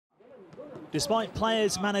Despite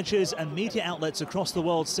players, managers and media outlets across the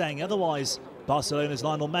world saying otherwise, Barcelona's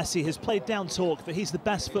Lionel Messi has played down talk that he's the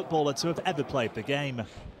best footballer to have ever played the game.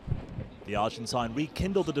 The Argentine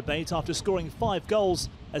rekindled the debate after scoring 5 goals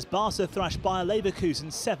as Barca thrashed Bayer Leverkusen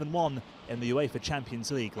 7-1 in the UEFA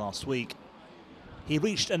Champions League last week. He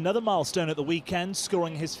reached another milestone at the weekend,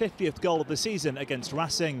 scoring his 50th goal of the season against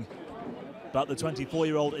Racing. But the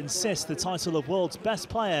 24-year-old insists the title of world's best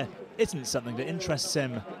player isn't something that interests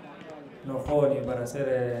him.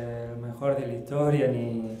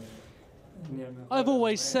 I've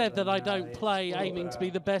always said that I don't play aiming to be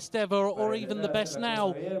the best ever or even the best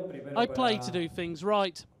now. I play to do things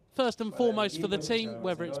right. First and foremost for the team,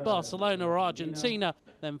 whether it's Barcelona or Argentina,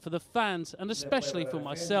 then for the fans and especially for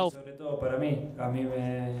myself.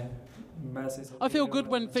 I feel good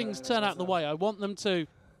when things turn out the way I want them to.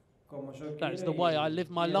 That is the way I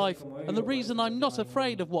live my life and the reason I'm not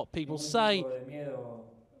afraid of what people say.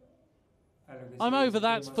 I'm over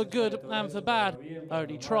that for good and for bad. I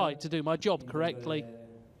only tried to do my job correctly.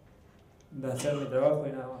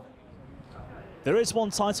 There is one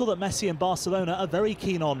title that Messi and Barcelona are very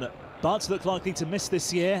keen on, but look likely to miss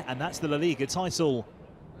this year, and that's the La Liga title.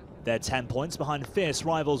 They're 10 points behind fierce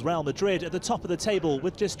rivals Real Madrid at the top of the table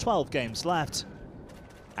with just 12 games left.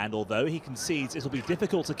 And although he concedes it'll be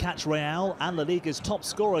difficult to catch Real and La Liga's top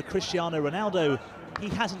scorer Cristiano Ronaldo, he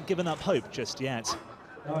hasn't given up hope just yet.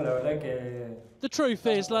 The truth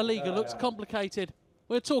is, La Liga looks complicated.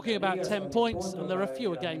 We're talking about 10 points and there are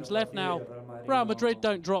fewer games left now. Real Madrid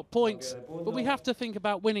don't drop points, but we have to think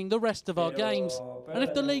about winning the rest of our games. And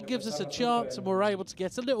if the league gives us a chance and we're able to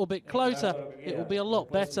get a little bit closer, it will be a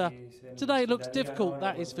lot better. Today looks difficult,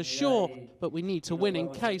 that is for sure, but we need to win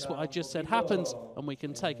in case what I just said happens and we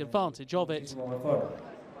can take advantage of it.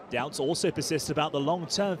 Doubts also persist about the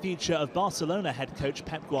long-term future of Barcelona head coach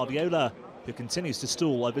Pep Guardiola, who continues to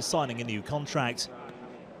stall over signing a new contract.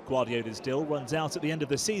 Guardiola's deal runs out at the end of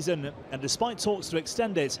the season, and despite talks to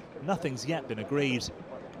extend it, nothing's yet been agreed.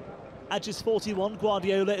 At just 41,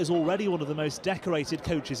 Guardiola is already one of the most decorated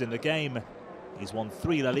coaches in the game. He's won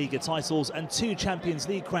 3 La Liga titles and 2 Champions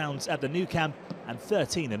League crowns at the Nou Camp, and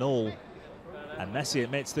 13 in all. And Messi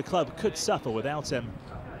admits the club could suffer without him.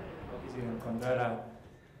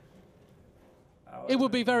 It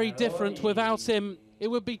would be very different without him. It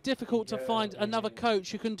would be difficult to find another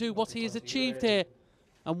coach who can do what he has achieved here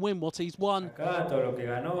and win what he's won.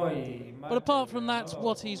 But apart from that,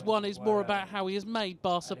 what he's won is more about how he has made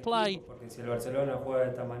Barca play.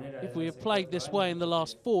 If we have played this way in the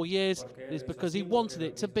last 4 years, it is because he wanted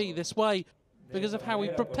it to be this way, because of how he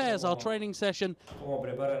prepares our training session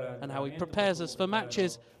and how he prepares us for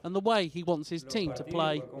matches and the way he wants his team to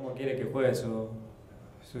play.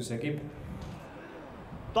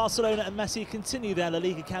 Barcelona and Messi continue their La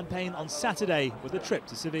Liga campaign on Saturday with a trip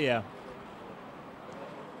to Sevilla.